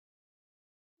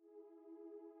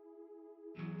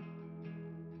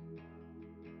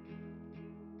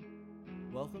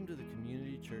Welcome to the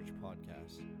Community Church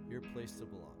Podcast, your place to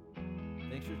belong.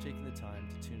 Thanks for taking the time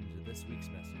to tune into this week's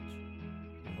message.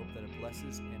 We hope that it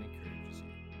blesses and encourages you.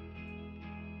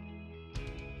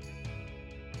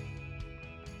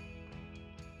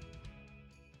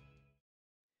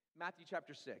 Matthew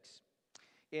chapter 6.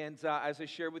 And as I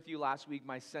shared with you last week,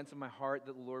 my sense in my heart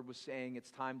that the Lord was saying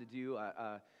it's time to do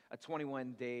a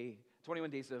 21 days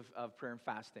of prayer and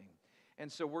fasting.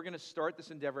 And so we're going to start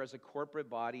this endeavor as a corporate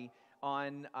body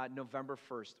on November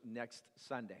 1st, next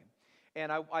Sunday.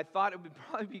 And I thought it would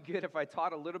probably be good if I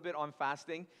taught a little bit on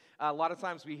fasting. A lot of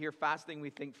times we hear fasting,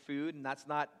 we think food, and that's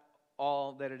not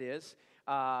all that it is.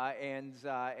 And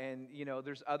you know,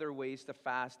 there's other ways to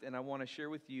fast, and I want to share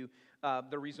with you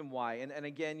the reason why. And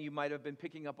again, you might have been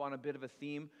picking up on a bit of a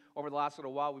theme over the last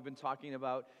little while. We've been talking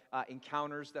about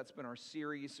encounters. That's been our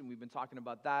series, and we've been talking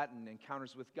about that and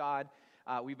encounters with God.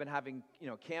 We've been having,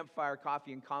 campfire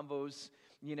coffee and convos,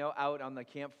 out on the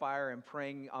campfire and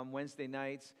praying on Wednesday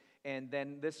nights. And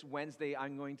then this Wednesday,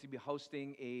 I'm going to be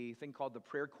hosting a thing called the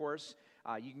Prayer Course.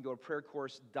 You can go to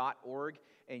prayercourse.org,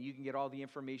 and you can get all the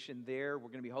information there. We're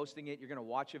going to be hosting it. You're going to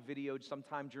watch a video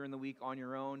sometime during the week on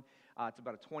your own. It's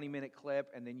about a 20-minute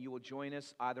clip, and then you will join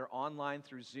us either online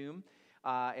through Zoom.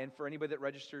 And for anybody that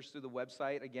registers through the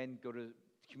website, again, go to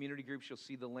community groups. You'll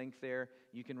see the link there.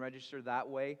 You can register that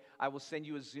way. I will send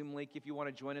you a Zoom link if you want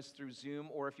to join us through Zoom,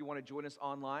 or if you want to join us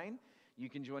online. You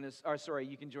can join us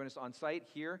on site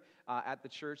here at the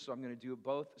church. So I'm going to do it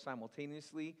both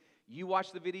simultaneously. You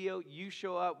watch the video, you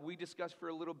show up, we discuss for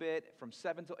a little bit from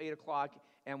 7 till 8 o'clock,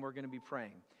 and we're going to be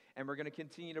praying. And we're going to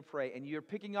continue to pray. And you're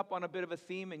picking up on a bit of a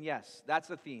theme, and yes, that's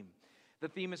the theme. The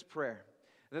theme is prayer.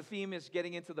 The theme is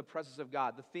getting into the presence of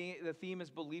God. The theme is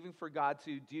believing for God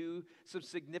to do some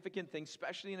significant things,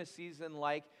 especially in a season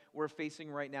like we're facing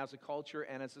right now as a culture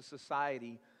and as a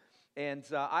society. And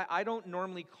I don't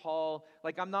normally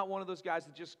I'm not one of those guys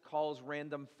that just calls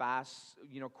random fasts,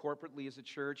 corporately as a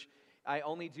church. I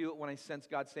only do it when I sense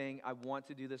God saying, I want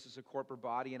to do this as a corporate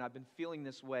body, and I've been feeling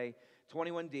this way,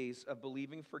 21 days of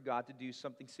believing for God to do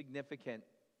something significant.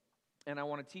 And I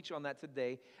want to teach on that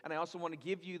today, and I also want to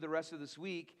give you the rest of this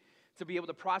week to be able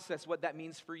to process what that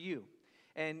means for you.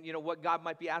 And, what God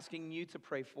might be asking you to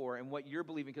pray for and what you're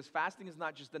believing, because fasting is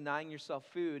not just denying yourself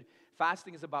food.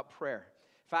 Fasting is about prayer.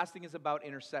 Fasting is about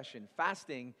intercession.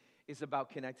 Fasting is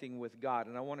about connecting with God.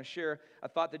 And I want to share a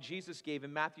thought that Jesus gave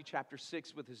in Matthew chapter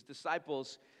 6 with his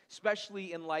disciples,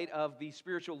 especially in light of the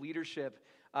spiritual leadership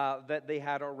that they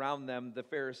had around them, the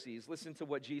Pharisees. Listen to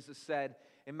what Jesus said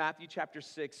in Matthew chapter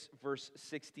 6, verse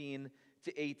 16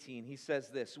 to 18. He says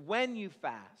this, when you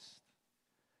fast.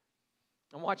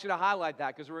 I want you to highlight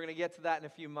that because we're going to get to that in a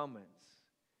few moments.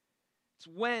 It's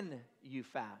when you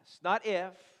fast, not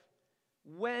if.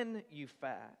 When you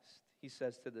fast, he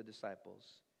says to the disciples,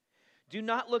 do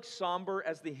not look somber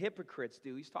as the hypocrites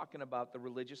do. He's talking about the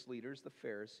religious leaders, the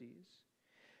Pharisees.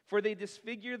 For they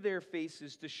disfigure their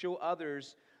faces to show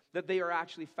others that they are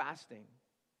actually fasting.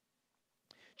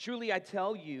 Truly, I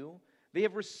tell you, they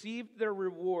have received their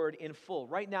reward in full.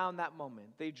 Right now in that moment,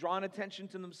 they've drawn attention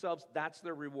to themselves. That's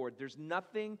their reward. There's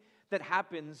nothing that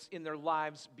happens in their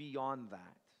lives beyond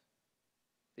that.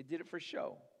 They did it for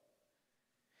show.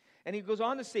 And he goes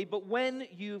on to say, but when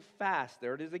you fast,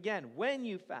 there it is again, when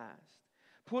you fast,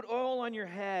 put oil on your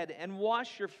head and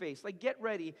wash your face. Get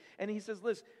ready. And he says,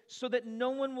 listen, so that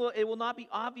it will not be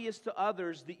obvious to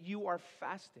others that you are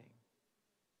fasting,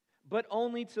 but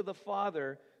only to the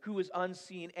Father who is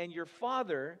unseen. And your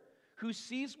Father who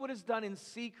sees what is done in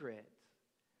secret.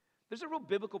 There's a real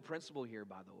biblical principle here,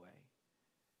 by the way.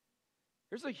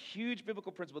 There's a huge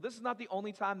biblical principle. This is not the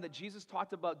only time that Jesus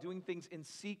talked about doing things in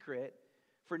secret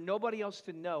for nobody else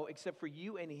to know except for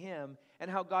you and him,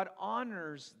 and how God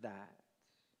honors that.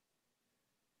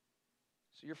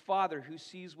 So your Father who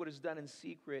sees what is done in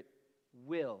secret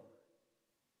will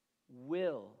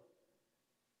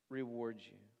reward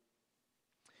you.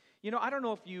 I don't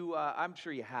know if you, I'm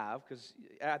sure you have, because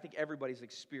I think everybody's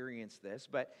experienced this,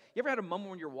 but you ever had a moment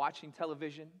when you're watching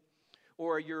television,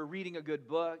 or you're reading a good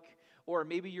book, or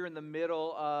maybe you're in the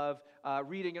middle of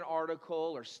reading an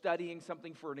article or studying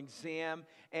something for an exam,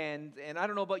 and I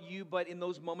don't know about you, but in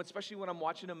those moments, especially when I'm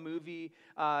watching a movie,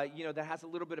 that has a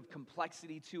little bit of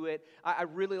complexity to it, I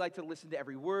really like to listen to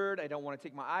every word. I don't want to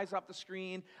take my eyes off the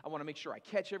screen. I want to make sure I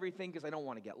catch everything because I don't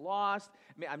want to get lost.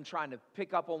 I'm trying to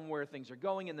pick up on where things are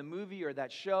going in the movie or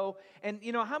that show. And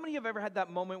how many have ever had that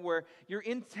moment where you're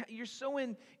so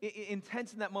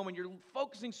intense in that moment, you're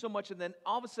focusing so much, and then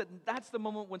all of a sudden, that's the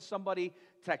moment when somebody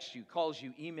texts you, calls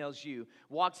you, emails you,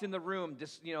 walks in the room,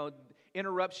 just,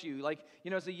 interrupts you. Like,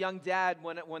 as a young dad,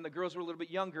 when the girls were a little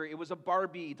bit younger, it was a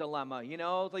Barbie dilemma,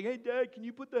 It's like, hey, Dad, can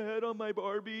you put the head on my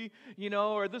Barbie?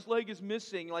 Or this leg is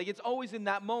missing. Like, it's always in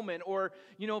that moment. Or,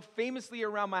 famously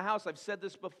around my house, I've said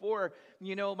this before,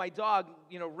 my dog,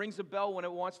 rings a bell when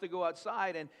it wants to go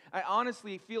outside. And I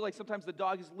honestly feel like sometimes the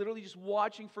dog is literally just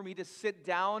watching for me to sit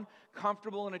down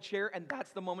comfortable in a chair, and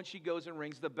that's the moment she goes and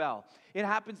rings the bell. It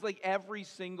happens like every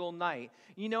single night,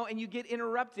 and you get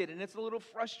interrupted, and it's a little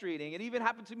frustrating. It even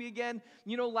happened to me again,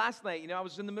 last night. I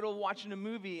was in the middle of watching a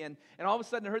movie, and all of a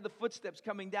sudden I heard the footsteps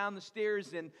coming down the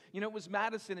stairs, and, it was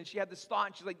Madison, and she had this thought,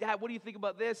 and she's like, Dad, what do you think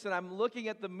about this? And I'm looking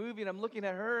at the movie, and I'm looking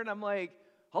at her, and I'm like,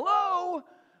 hello?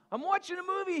 I'm watching a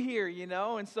movie here,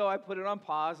 and so I put it on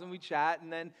pause, and we chat,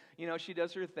 and then, she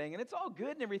does her thing, and it's all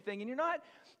good and everything, and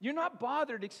you're not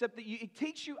bothered, except that it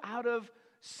takes you out of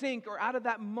sync or out of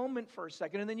that moment for a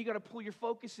second, and then you got to pull your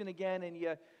focus in again, and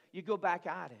you go back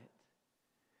at it.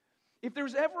 If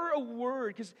there's ever a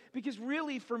word, because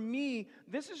really for me,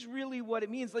 this is really what it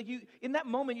means. Like in that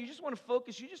moment, you just want to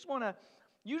focus. You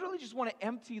really just want to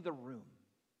empty the room.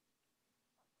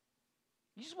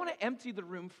 You just want to empty the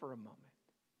room for a moment.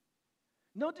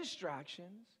 No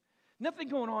distractions, nothing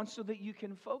going on so that you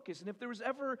can focus. And if there was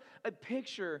ever a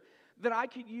picture that I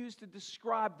could use to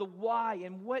describe the why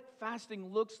and what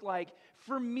fasting looks like,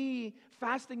 for me,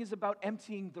 fasting is about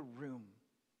emptying the room.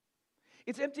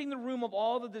 It's emptying the room of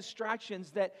all the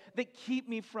distractions that keep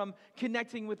me from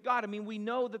connecting with God. I mean, we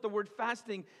know that the word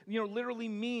fasting, literally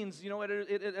means, at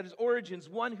its origins,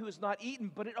 one who is not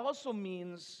eaten, but it also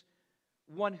means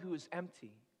one who is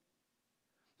empty.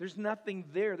 There's nothing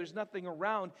there. There's nothing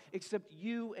around except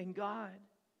you and God.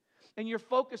 And you're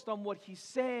focused on what He's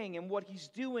saying and what He's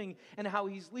doing and how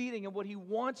He's leading and what He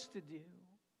wants to do.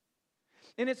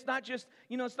 And it's not just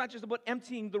about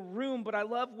emptying the room, but I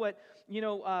love what,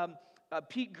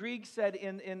 Pete Grieg said,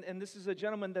 and this is a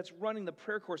gentleman that's running the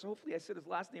prayer course. Hopefully I said his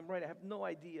last name right. I have no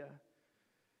idea.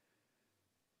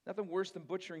 Nothing worse than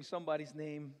butchering somebody's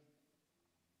name.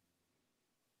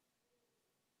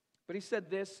 But he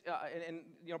said this, and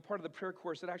part of the prayer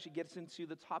course, it actually gets into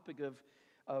the topic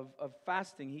of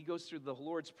fasting. He goes through the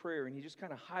Lord's Prayer, and he just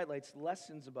kind of highlights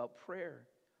lessons about prayer.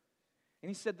 And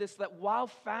he said this, that while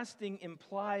fasting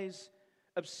implies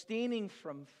abstaining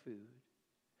from food,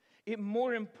 it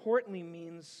more importantly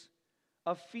means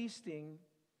a feasting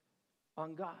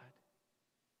on God.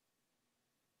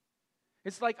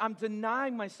 It's like I'm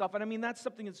denying myself, and I mean that's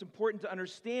something that's important to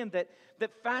understand, that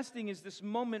fasting is this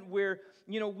moment where,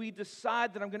 we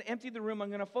decide that I'm going to empty the room, I'm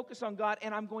going to focus on God,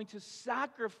 and I'm going to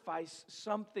sacrifice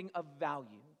something of value.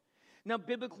 Now,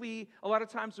 biblically, a lot of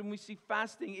times when we see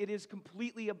fasting, it is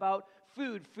completely about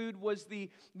food. Food was the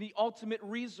ultimate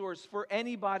resource for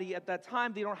anybody at that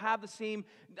time. They don't have the same,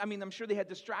 I'm sure they had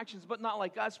distractions, but not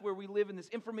like us where we live in this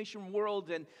information world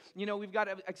and, we've got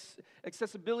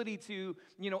accessibility to,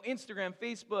 Instagram,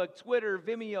 Facebook, Twitter,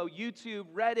 Vimeo, YouTube,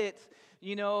 Reddit,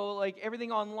 like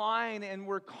everything online, and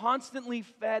we're constantly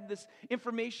fed this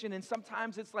information, and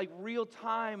sometimes it's like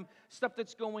real-time stuff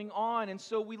that's going on, and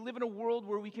so we live in a world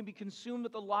where we can be consumed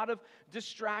with a lot of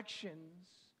distractions.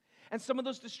 And some of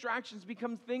those distractions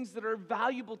become things that are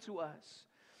valuable to us.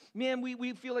 Man,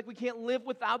 we feel like we can't live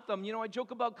without them. I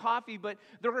joke about coffee, but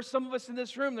there are some of us in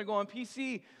this room, they're going,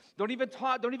 PC, don't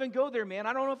even go there, man.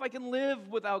 I don't know if I can live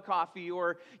without coffee,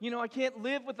 or, I can't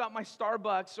live without my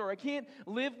Starbucks, or I can't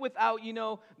live without,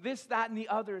 this, that, and the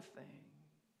other thing.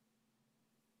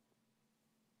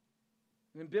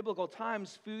 In biblical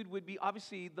times, food would be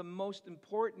obviously the most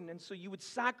important, and so you would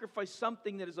sacrifice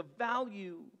something that is of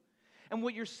value. And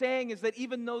what you're saying is that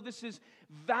even though this is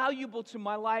valuable to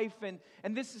my life, and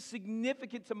this is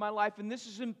significant to my life, and this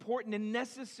is important and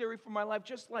necessary for my life,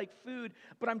 just like food,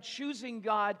 but I'm choosing,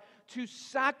 God, to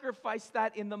sacrifice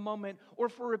that in the moment or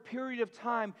for a period of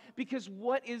time, because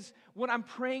what I'm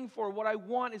praying for, what I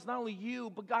want is not only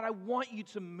you, but God, I want you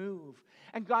to move.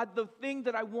 And God, the thing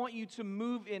that I want you to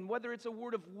move in, whether it's a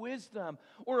word of wisdom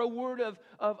or a word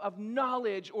of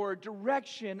knowledge or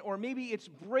direction, or maybe it's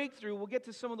breakthrough, we'll get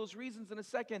to some of those reasons in a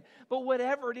second, but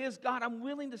whatever it is, God, I'm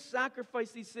willing to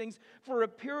sacrifice these things for a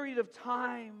period of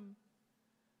time,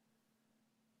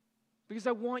 because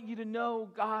I want you to know,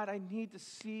 God, I need to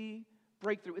see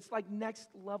breakthrough. It's like next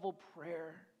level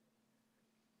prayer.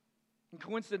 And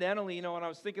coincidentally, when I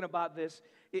was thinking about this,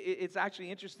 it's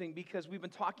actually interesting because we've been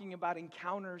talking about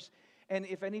encounters, and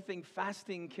if anything,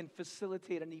 fasting can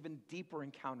facilitate an even deeper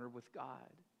encounter with God.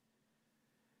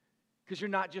 Because you're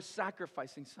not just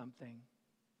sacrificing something,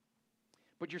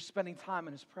 but you're spending time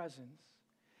in His presence,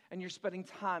 and you're spending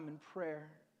time in prayer.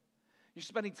 You're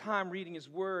spending time reading His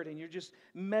Word, and you're just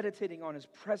meditating on His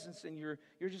presence, and you're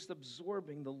just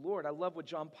absorbing the Lord. I love what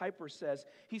John Piper says.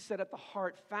 He said at the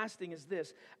heart, fasting is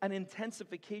this, an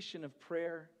intensification of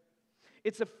prayer.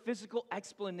 It's a physical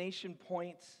explanation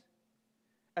point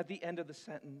at the end of the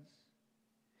sentence.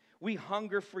 We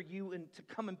hunger for you and to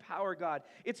come empower God.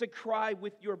 It's a cry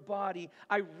with your body.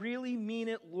 I really mean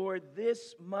it, Lord.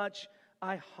 This much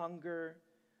I hunger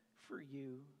for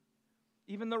you.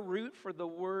 Even the root for the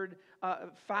word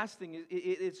fasting,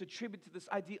 it's attributed to this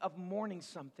idea of mourning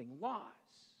something, loss,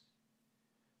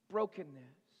 brokenness.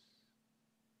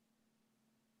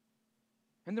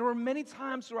 And there were many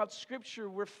times throughout Scripture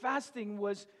where fasting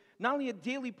was not only a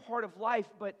daily part of life,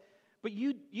 but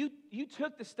you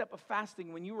took the step of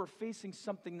fasting when you were facing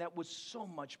something that was so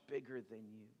much bigger than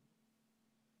you.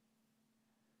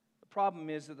 The problem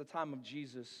is, at the time of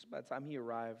Jesus, by the time He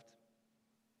arrived,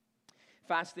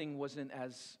 fasting wasn't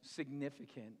as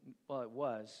significant. Well, it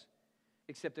was,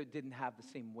 except it didn't have the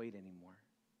same weight anymore.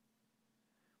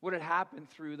 What had happened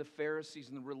through the Pharisees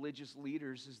and the religious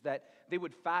leaders is that they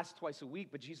would fast twice a week,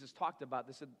 but Jesus talked about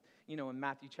this, in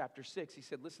Matthew chapter 6. He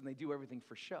said, listen, they do everything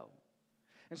for show.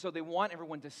 And so they want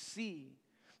everyone to see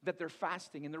that they're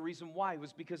fasting. And the reason why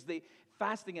was because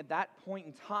fasting at that point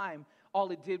in time,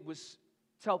 all it did was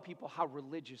tell people how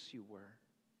religious you were.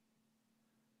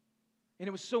 And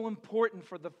it was so important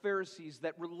for the Pharisees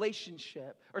that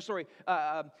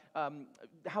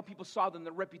how people saw them,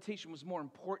 their reputation was more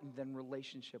important than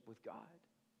relationship with God.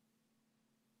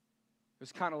 It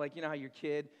was kind of like, how your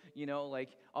kid, like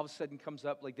all of a sudden comes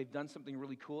up, like they've done something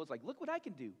really cool. It's like, look what I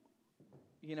can do.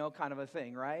 Kind of a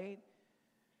thing, right?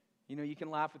 You can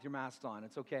laugh with your mask on.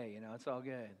 It's okay, it's all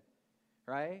good,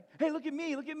 right? Hey, look at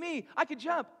me. I could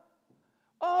jump.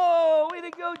 Oh, way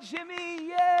to go, Jimmy.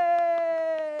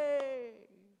 Yay!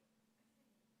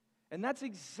 And that's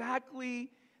exactly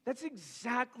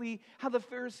how the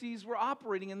Pharisees were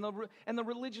operating and the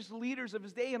religious leaders of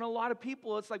his day. And a lot of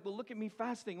people, it's like, well, look at me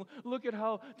fasting. Look at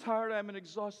how tired I am and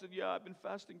exhausted. Yeah, I've been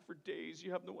fasting for days.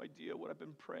 You have no idea what I've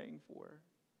been praying for.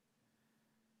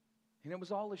 And it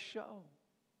was all a show.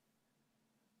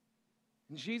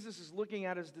 And Jesus is looking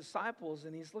at His disciples,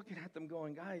 and He's looking at them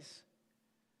going, guys,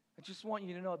 I just want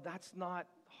you to know that's not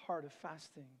the heart of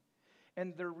fasting.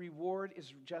 And their reward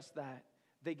is just that.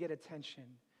 They get attention.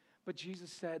 But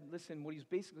Jesus said, listen, what He's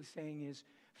basically saying is,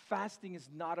 fasting is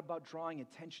not about drawing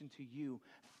attention to you.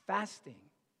 Fasting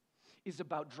is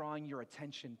about drawing your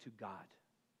attention to God.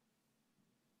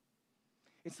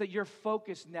 It's that your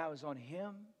focus now is on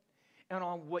Him and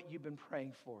on what you've been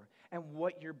praying for and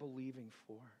what you're believing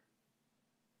for.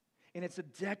 And it's a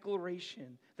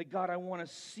declaration that, God, I want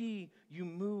to see you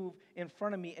move in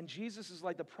front of me. And Jesus is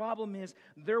like, the problem is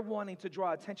they're wanting to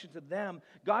draw attention to them.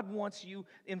 God wants you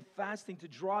in fasting to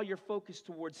draw your focus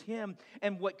towards Him.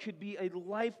 And what could be a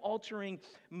life-altering,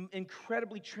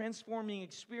 incredibly transforming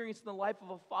experience in the life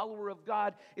of a follower of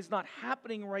God is not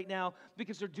happening right now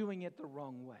because they're doing it the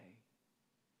wrong way,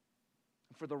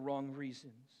 for the wrong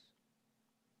reasons.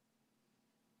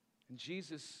 And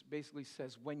Jesus basically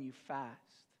says, when you fast,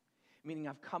 meaning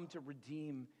I've come to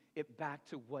redeem it back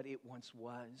to what it once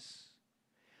was.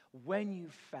 When you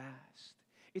fast,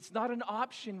 it's not an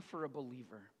option for a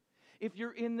believer. If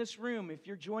you're in this room, if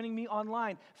you're joining me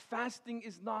online, fasting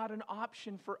is not an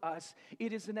option for us.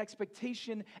 It is an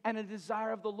expectation and a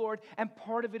desire of the Lord. And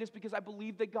part of it is because I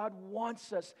believe that God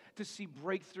wants us to see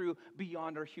breakthrough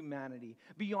beyond our humanity,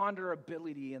 beyond our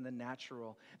ability in the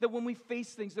natural. That when we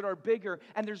face things that are bigger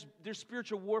and there's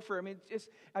spiritual warfare,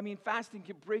 fasting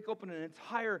can break open an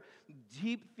entire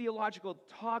deep theological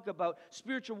talk about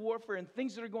spiritual warfare and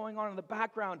things that are going on in the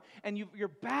background, and you're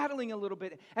battling a little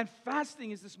bit. And fasting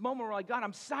is this moment where, like, God,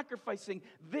 I'm sacrificing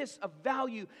this of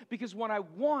value because what I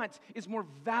want is more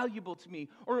valuable to me,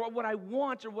 or what I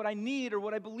want or what I need or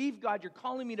what I believe, God, you're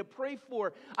calling me to pray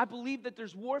for. I believe that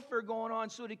there's warfare going on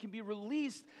so that it can be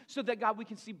released so that, God, we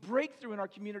can see breakthrough in our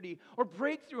community or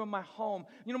breakthrough in my home.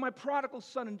 My prodigal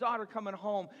son and daughter coming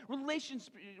home,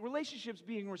 relationships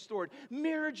being restored,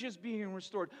 marriages being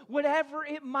restored, whatever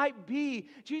it might be.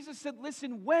 Jesus said,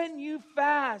 listen, when you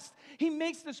fast, He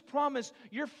makes this promise,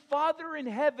 your Father in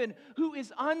heaven who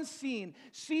is unseen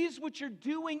sees what you're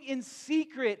doing in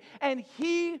secret, and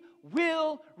He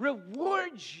will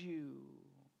reward you.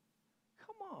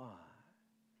 Come on.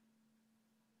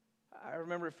 I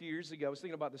remember a few years ago, I was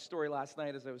thinking about this story last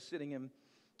night as I was sitting in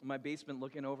my basement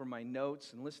looking over my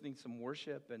notes and listening to some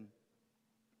worship, and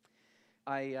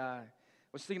I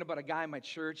was thinking about a guy in my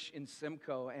church in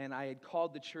Simcoe, and I had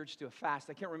called the church to a fast.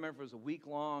 I can't remember if it was a week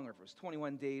long or if it was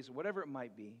 21 days or whatever it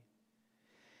might be.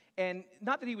 And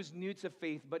not that he was new to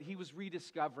faith, but he was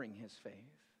rediscovering his faith.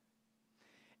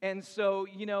 And so,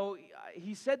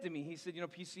 he said to me, he said,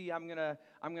 PC, I'm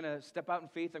gonna step out in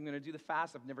faith. I'm gonna do the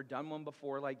fast. I've never done one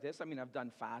before like this. I mean, I've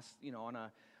done fast,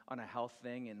 on a health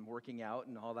thing and working out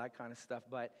and all that kind of stuff.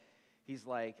 But he's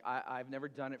like, I've never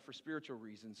done it for spiritual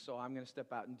reasons, so I'm gonna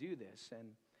step out and do this.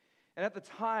 And at the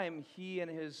time, he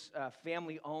and his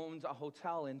family owned a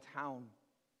hotel in town.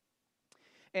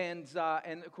 And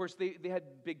of course, they had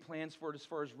big plans for it as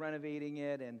far as renovating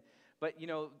it. But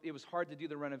it was hard to do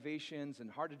the renovations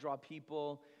and hard to draw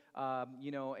people,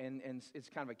 and it's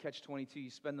kind of a catch-22. You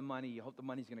spend the money, you hope the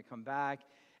money's going to come back.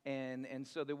 And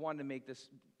so they wanted to make this,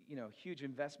 huge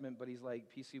investment, but he's like,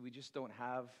 PC, we just don't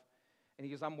have. And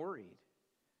he goes, I'm worried.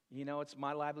 It's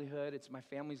my livelihood, it's my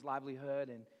family's livelihood.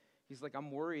 And he's like, I'm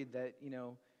worried that,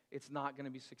 it's not going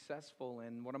to be successful.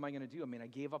 And what am I going to do? I mean, I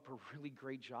gave up a really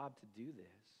great job to do this.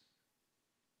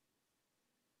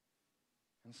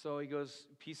 And so he goes,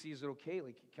 PC, is it okay?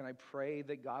 Like, can I pray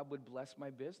that God would bless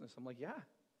my business? I'm like, yeah,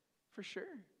 for sure.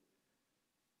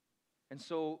 And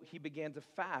so he began to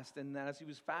fast, and as he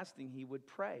was fasting, he would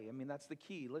pray. I mean, that's the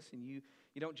key. Listen, you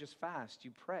don't just fast,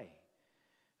 you pray.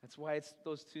 That's why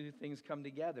those two things come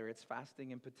together. It's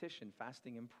fasting and petition,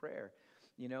 fasting and prayer.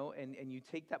 And you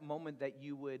take that moment that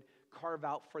you would carve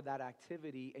out for that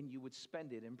activity, and you would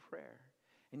spend it in prayer.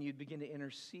 And you'd begin to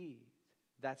intercede.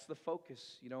 That's the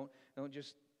focus. You don't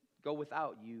just go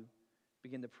without. You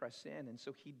begin to press in. And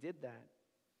so he did that.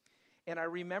 And I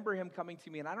remember him coming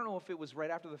to me, and I don't know if it was right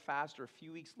after the fast or a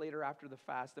few weeks later after the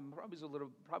fast, and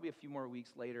probably a few more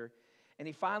weeks later. And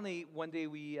he finally, one day,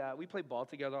 we played ball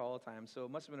together all the time, so it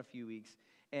must have been a few weeks.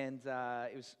 And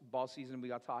it was ball season, and we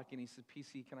got talking. He said,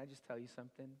 PC, can I just tell you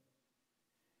something?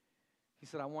 He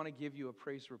said, I want to give you a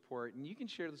praise report, and you can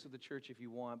share this with the church if you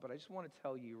want, but I just want to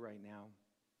tell you right now.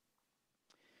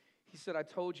 He said, I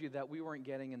told you that we weren't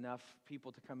getting enough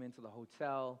people to come into the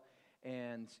hotel,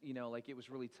 and, it was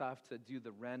really tough to do the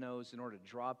renos in order to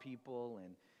draw people,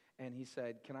 and he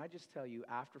said, can I just tell you,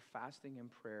 after fasting and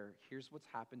prayer, here's what's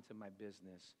happened to my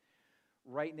business.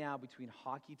 Right now, between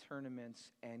hockey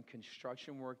tournaments and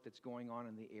construction work that's going on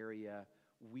in the area,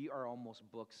 we are almost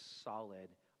booked solid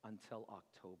until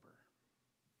October.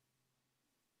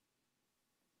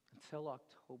 Until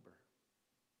October.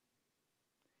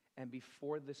 And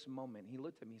before this moment, he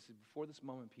looked at me, he said, before this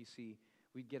moment, PC,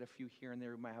 we'd get a few here and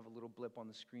there. We might have a little blip on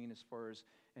the screen as far as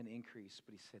an increase.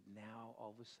 But he said, now,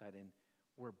 all of a sudden,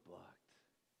 we're booked.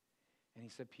 And he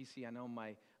said, PC, I know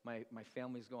my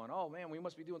family's going, oh, man, we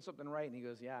must be doing something right. And he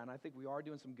goes, yeah, and I think we are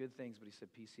doing some good things. But he said,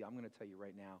 PC, I'm going to tell you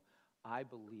right now, I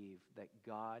believe that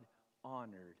God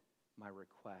honored my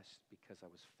request because I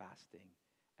was fasting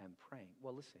and praying.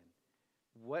 Well, listen,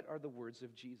 what are the words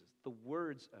of Jesus? The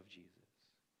words of Jesus.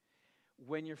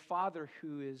 When your Father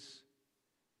who is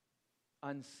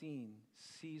unseen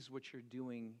sees what you're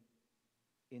doing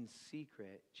in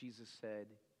secret, Jesus said,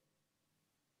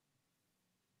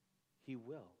 He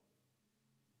will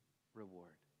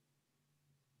reward.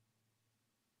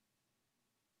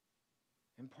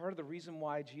 And part of the reason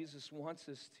why Jesus wants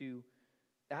us to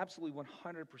absolutely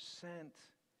 100%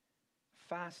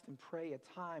 fast and pray at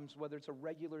times, whether it's a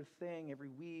regular thing every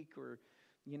week or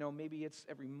maybe it's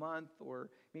every month,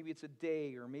 or maybe it's a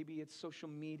day, or maybe it's social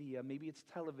media, maybe it's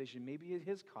television, maybe it's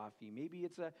his coffee, maybe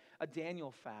it's a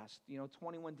Daniel fast,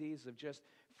 21 days of just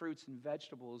fruits and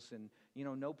vegetables and,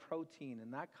 no protein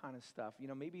and that kind of stuff.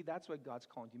 Maybe that's what God's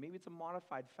calling you. Maybe it's a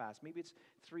modified fast. Maybe it's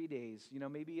 3 days.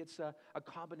 Maybe it's a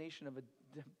combination of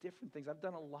different things. I've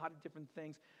done a lot of different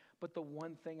things, but the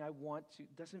one thing I want to,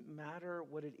 doesn't matter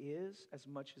what it is as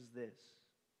much as this.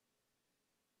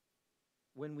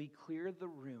 When we clear the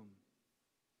room,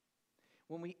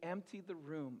 when we empty the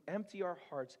room, empty our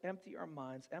hearts, empty our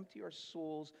minds, empty our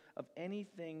souls of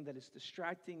anything that is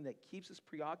distracting, that keeps us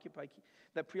preoccupied,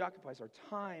 that preoccupies our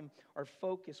time, our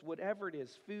focus, whatever it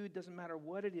is, food, doesn't matter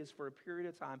what it is for a period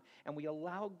of time, and we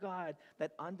allow God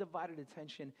that undivided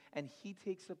attention, and He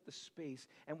takes up the space,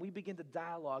 and we begin to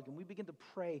dialogue, and we begin to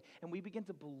pray, and we begin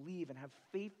to believe and have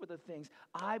faith for the things.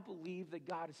 I believe that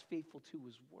God is faithful to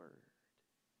His word.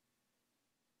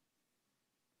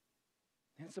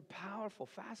 And it's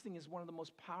fasting is one of the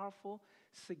most powerful,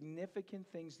 significant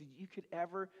things that you could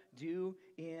ever do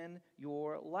in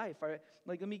your life.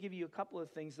 Let me give you a couple of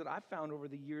things that I've found over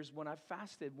the years when I've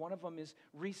fasted. One of them is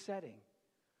resetting.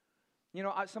 You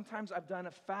know, sometimes I've done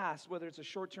a fast, whether it's a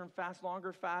short-term fast,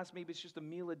 longer fast, maybe it's just a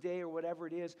meal a day or whatever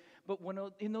it is. But when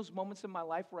in those moments in my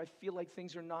life where I feel like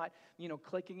things are not,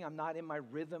 clicking, I'm not in my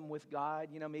rhythm with God,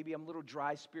 maybe I'm a little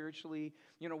dry spiritually,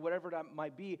 whatever that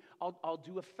might be, I'll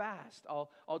do a fast.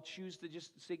 I'll choose to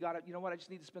just say, God, you know what, I just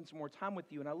need to spend some more time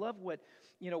with you. And I love what,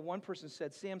 one person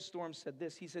said, Sam Storm said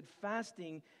this. He said,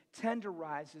 fasting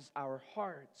tenderizes our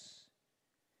hearts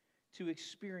to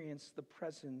experience the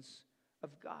presence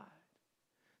of God.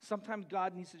 Sometimes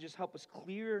God needs to just help us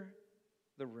clear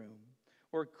the room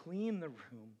or clean the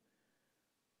room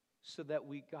so that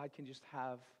God can just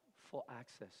have full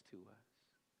access to us.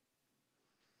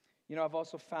 I've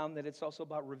also found that it's also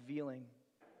about revealing.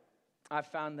 I've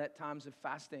found that times of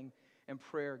fasting and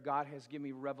prayer, God has given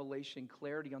me revelation,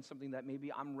 clarity on something that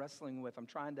maybe I'm wrestling with, I'm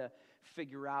trying to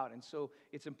figure out. And so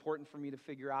it's important for me to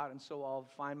figure out. And so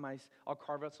I'll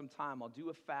carve out some time. I'll do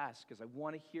a fast because I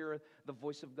want to hear the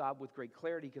voice of God with great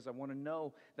clarity, because I want to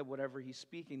know that whatever He's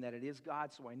speaking, that it is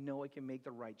God, so I know I can make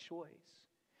the right choice.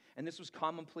 And this was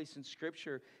commonplace in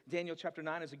Scripture. Daniel chapter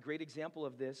 9 is a great example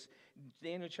of this.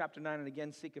 Daniel chapter 9, and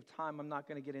again, sake of time, I'm not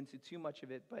going to get into too much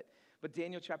of it, but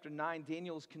Daniel chapter 9,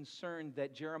 Daniel is concerned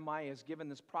that Jeremiah has given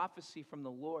this prophecy from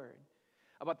the Lord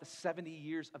about the 70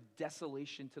 years of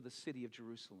desolation to the city of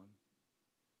Jerusalem.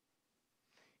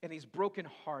 And he's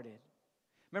brokenhearted.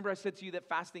 Remember I said to you that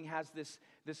fasting has this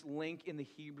link in the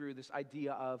Hebrew, this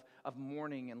idea of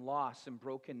mourning and loss and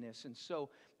brokenness.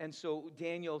 And so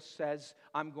Daniel says,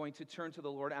 I'm going to turn to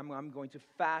the Lord. I'm going to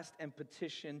fast and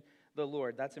petition the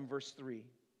Lord. That's in verse 3.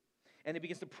 And he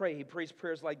begins to pray. He prays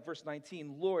prayers like verse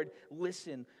 19. Lord,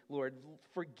 listen. Lord,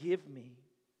 forgive me.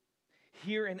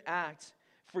 Hear and act.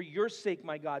 For your sake,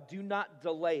 my God, do not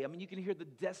delay. I mean, you can hear the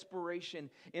desperation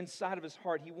inside of his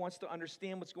heart. He wants to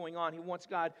understand what's going on. He wants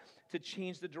God to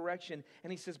change the direction.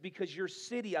 And he says, because your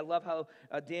city, I love how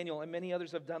Daniel and many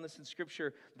others have done this in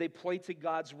Scripture, they play to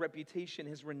God's reputation,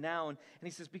 His renown. And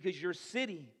he says, because your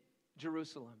city,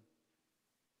 Jerusalem,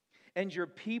 and your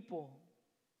people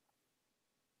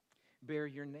bear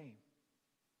your name.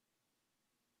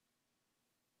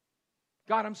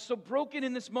 God, I'm so broken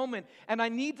in this moment, and I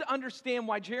need to understand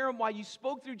why you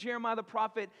spoke through Jeremiah the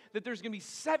prophet that there's going to be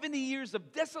 70 years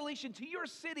of desolation to your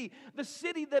city, the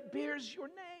city that bears your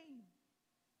name.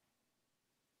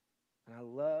 And I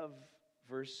love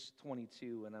verse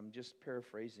 22, and I'm just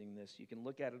paraphrasing this. You can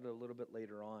look at it a little bit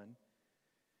later on.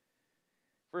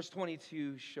 Verse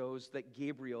 22 shows that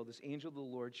Gabriel, this angel of the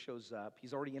Lord, shows up.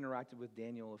 He's already interacted with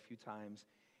Daniel a few times.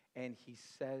 And he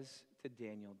says to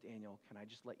Daniel, Daniel, can I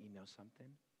just let you know something?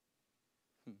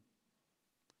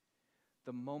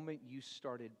 The moment you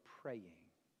started praying,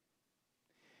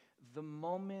 the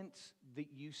moment that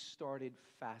you started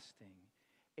fasting,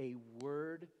 a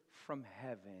word from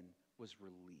heaven was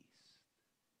released.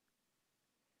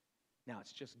 Now,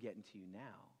 it's just getting to you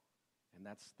now. And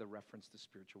that's the reference to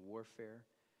spiritual warfare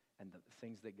and the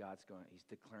things that He's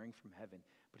declaring from heaven.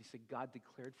 But he said, God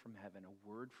declared from heaven a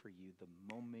word for you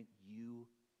the moment you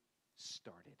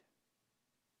started.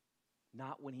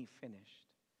 Not when he finished.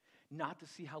 Not to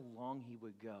see how long he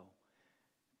would go.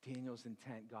 Daniel's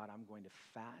intent, God, I'm going to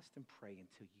fast and pray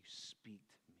until you speak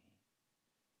to me.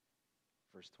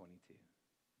 Verse 22.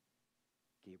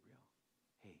 Gabriel,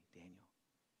 hey, Daniel.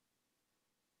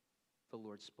 The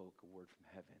Lord spoke a word from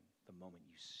heaven the moment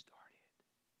you started.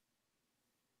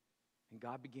 And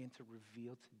God began to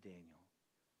reveal to Daniel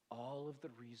all of the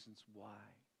reasons why.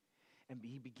 And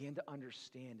he began to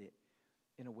understand it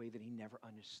in a way that he never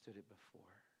understood it before.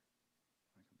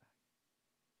 I'll come back.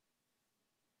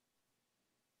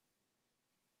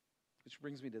 Which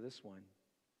brings me to this one.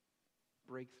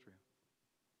 Breakthrough.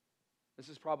 This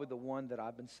is probably the one that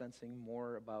I've been sensing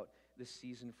more about this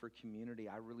season for community.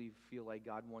 I really feel like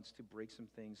God wants to break some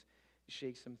things,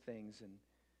 shake some things. And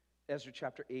Ezra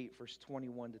chapter 8, verse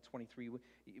 21 to 23.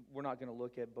 We're not going to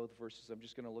look at both verses. I'm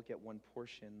just going to look at one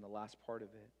portion, the last part of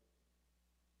it.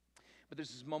 But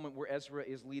there's this moment where Ezra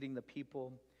is leading the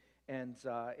people, and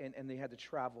they had to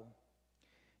travel.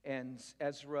 And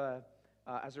Ezra,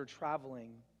 as they're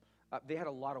traveling, they had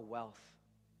a lot of wealth.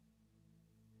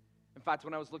 In fact,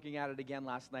 when I was looking at it again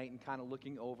last night and kind of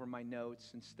looking over my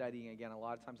notes and studying again, a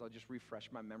lot of times I'll just refresh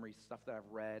my memory, stuff that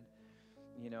I've read.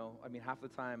 Half the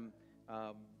time,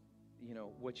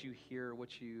 what you hear,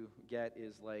 what you get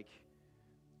is like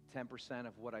 10%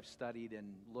 of what I've studied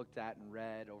and looked at and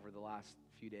read over the last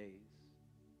few days.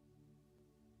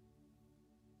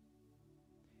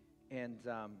 And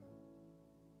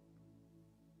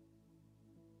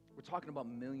we're talking about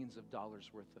millions of dollars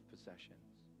worth of possessions.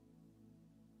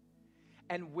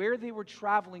 And where they were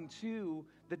traveling to,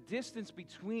 the distance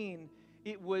between,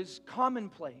 it was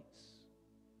commonplace.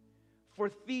 for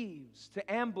thieves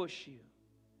to ambush you,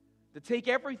 to take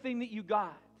everything that you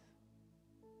got.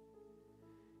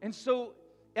 And so,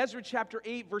 Ezra chapter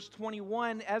 8, verse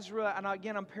 21, Ezra, and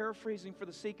again, I'm paraphrasing for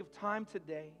the sake of time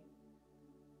today.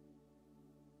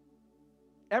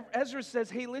 Ezra says,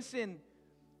 hey, listen,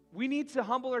 we need to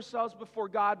humble ourselves before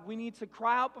God. We need to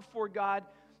cry out before God.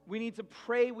 We need to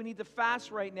pray. We need to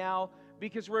fast right now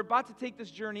because we're about to take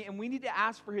this journey and we need to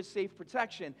ask for His safe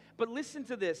protection. But listen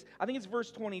to this. I think it's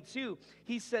verse 22.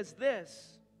 He says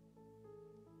this.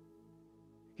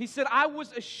 He said, I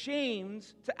was ashamed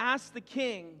to ask the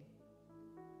king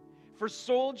for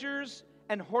soldiers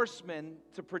and horsemen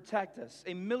to protect us,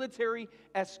 a military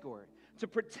escort, to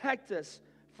protect us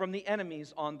from the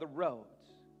enemies on the road.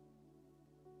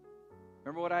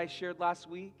 Remember what I shared last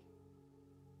week?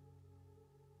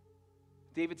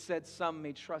 David said some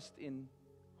may trust in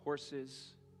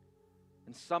horses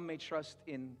and some may trust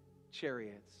in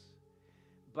chariots,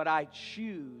 but I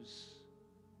choose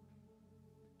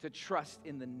to trust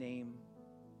in the name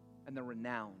and the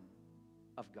renown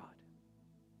of God.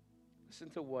 Listen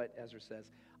to what Ezra says.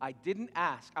 I didn't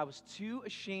ask. I was too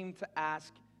ashamed to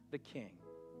ask the king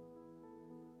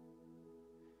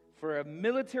for a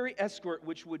military escort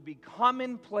which would be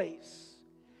commonplace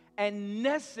and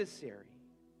necessary.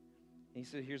 And he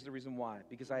said, here's the reason why.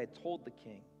 Because I had told the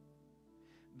king,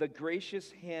 the gracious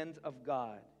hand of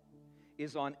God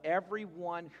is on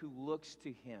everyone who looks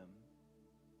to Him,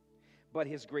 but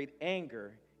His great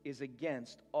anger is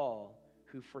against all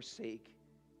who forsake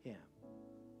Him.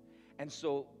 And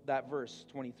so that verse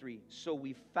 23, so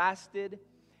we fasted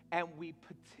and we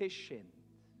petitioned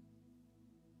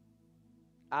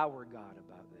our God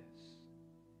about this,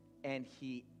 and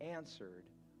He answered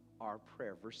our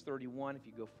prayer. Verse 31, if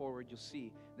you go forward, you'll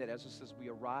see that Ezra says we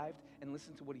arrived, and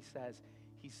listen to what he says.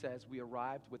 He says we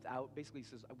arrived without, basically he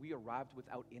says we arrived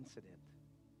without incident.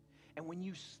 And when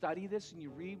you study this and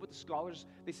you read what the scholars,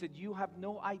 they said, you have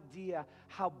no idea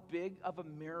how big of a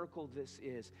miracle this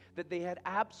is. That they had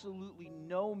absolutely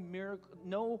no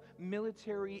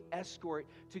military escort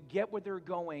to get where they're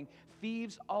going.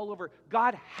 Thieves all over.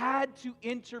 God had to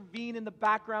intervene in the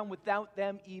background without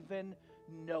them even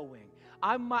knowing.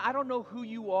 I don't know who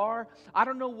you are. I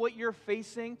don't know what you're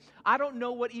facing. I don't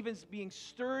know what even is being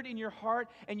stirred in your heart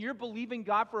and you're believing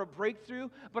God for a breakthrough.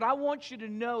 But I want you to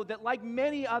know that like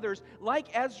many others, like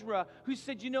Ezra, who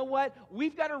said, you know what?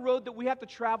 We've got a road that we have to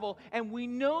travel and we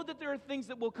know that there are things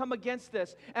that will come against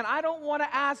this. And I don't want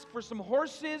to ask for some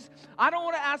horses. I don't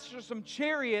want to ask for some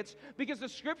chariots because the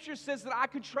scripture says that I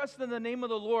can trust in the name of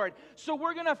the Lord. So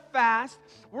we're going to fast,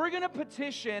 we're going to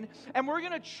petition, and we're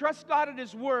going to trust God at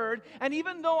His word. And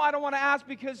even though I don't want to ask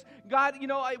because God,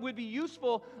 it would be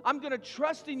useful, I'm going to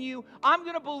trust in you. I'm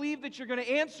going to believe that you're going to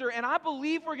answer. And I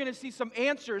believe we're going to see some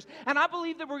answers. And I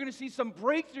believe that we're going to see some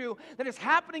breakthrough that is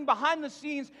happening behind the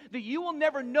scenes that you will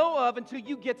never know of until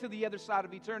you get to the other side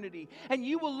of eternity. And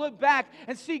you will look back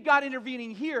and see God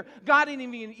intervening here, God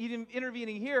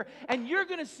intervening here. And you're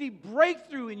going to see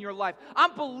breakthrough in your life.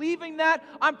 I'm believing that.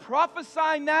 I'm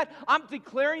prophesying that. I'm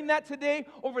declaring that today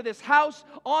over this house,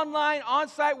 online, on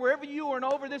site, wherever you are, and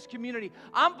over this community.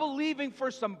 I'm believing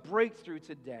for some breakthrough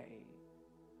today.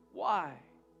 Why?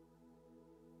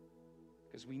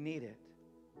 Because we need it.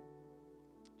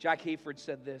 Jack Hayford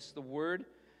said this, the Word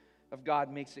of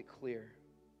God makes it clear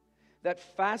that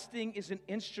fasting is an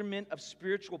instrument of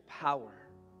spiritual power,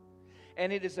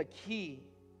 and it is a key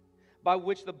by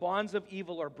which the bonds of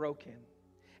evil are broken,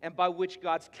 and by which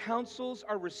God's counsels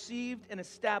are received and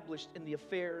established in the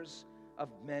affairs of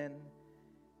men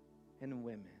and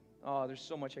women. Oh, there's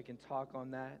so much I can talk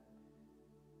on that.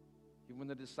 Even when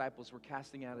the disciples were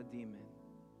casting out a demon.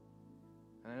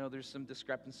 And I know there's some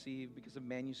discrepancy because of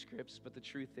manuscripts, but the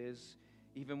truth is,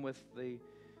 even with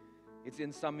it's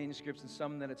in some manuscripts and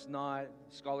some that it's not,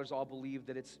 scholars all believe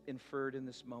that it's inferred in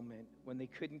this moment. When they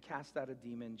couldn't cast out a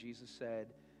demon, Jesus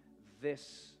said,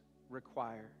 this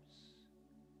requires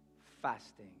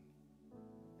fasting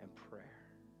and prayer.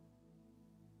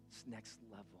 It's next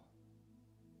level.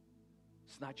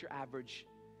 It's not your average,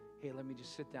 hey, let me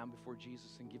just sit down before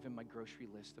Jesus and give Him my grocery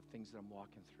list of things that I'm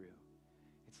walking through.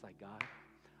 It's like, God,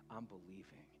 I'm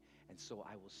believing. And so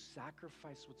I will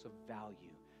sacrifice what's of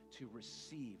value to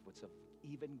receive what's of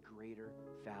even greater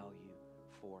value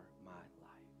for my life.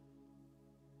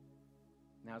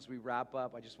 Now, as we wrap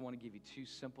up, I just want to give you two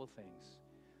simple things.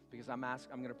 Because I'm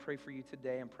going to pray for you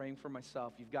today. I'm praying for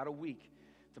myself. You've got a week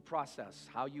to process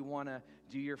how you want to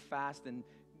do your fast. And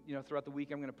throughout the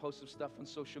week, I'm going to post some stuff on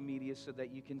social media so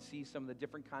that you can see some of the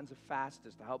different kinds of fasts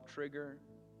to help trigger.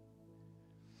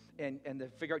 And to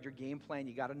figure out your game plan,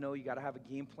 you got to have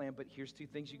a game plan. But here's two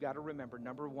things you got to remember.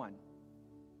 Number one,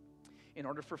 In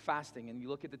order for fasting, and you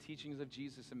look at the teachings of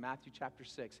Jesus in Matthew chapter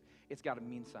 6, it's got to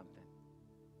mean something.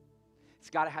 It's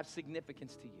got to have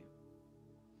significance to you.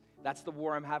 That's the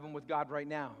war I'm having with God right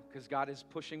now, because God is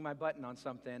pushing my button on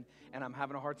something, and I'm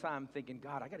having a hard time thinking,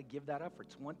 God, I got to give that up for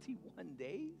 21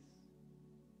 days?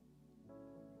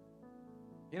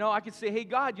 You know, I could say, hey,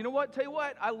 God, you know what? Tell you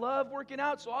what, I love working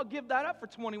out, so I'll give that up for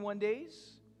 21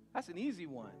 days. That's an easy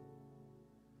one,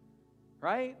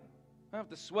 right? I don't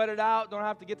have to sweat it out. Don't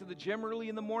have to get to the gym early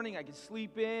in the morning. I can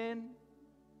sleep in.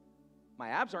 My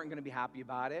abs aren't going to be happy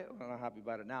about it. Well, I'm not happy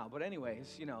about it now. But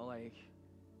anyways, you know, like,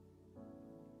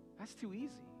 that's too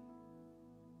easy.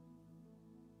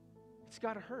 It's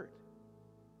got to hurt.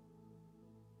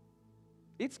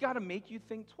 It's got to make you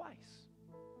think twice.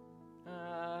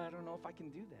 I don't know if I can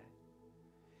do that.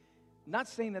 I'm not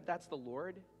saying that that's the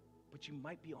Lord, but you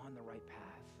might be on the right path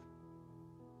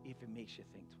if it makes you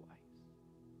think twice.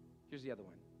 Here's the other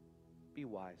one. Be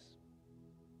wise.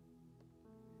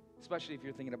 Especially if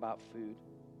you're thinking about food.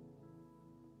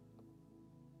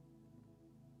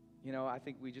 You know, I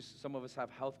think some of us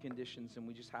have health conditions, and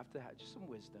we just have to have just some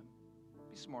wisdom.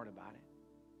 Be smart about it.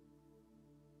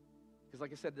 Because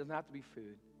like I said, it doesn't have to be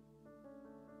food.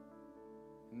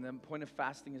 And the point of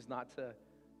fasting is not to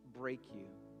break you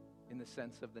in the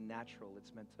sense of the natural.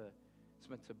 It's meant to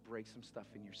break some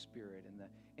stuff in your spirit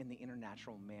and the inner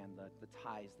natural man, the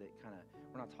ties that kind of,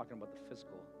 we're not talking about the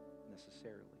physical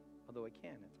necessarily, although it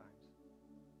can at times.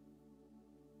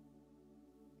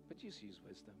 But just use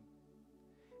wisdom.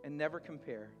 And never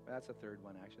compare. That's a third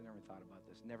one, actually. I never thought about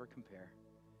this. Never compare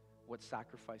what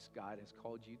sacrifice God has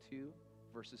called you to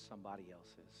versus somebody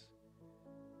else's.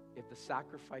 If the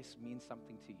sacrifice means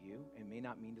something to you and may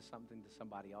not mean something to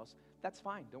somebody else, that's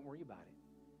fine. Don't worry about it.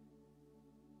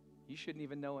 You shouldn't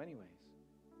even know anyways.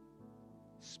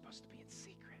 It's supposed to be in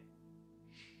secret.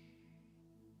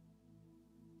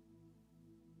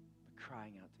 But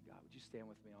crying out to God. Would you stand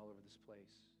with me all over this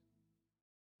place?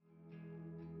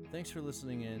 Thanks for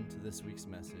listening in to this week's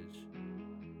message.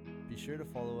 Be sure to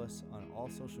follow us on all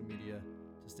social media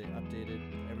to stay updated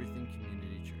with everything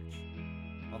Community Church.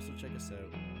 Also check us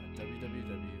out at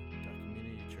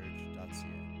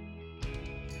www.communitychurch.ca.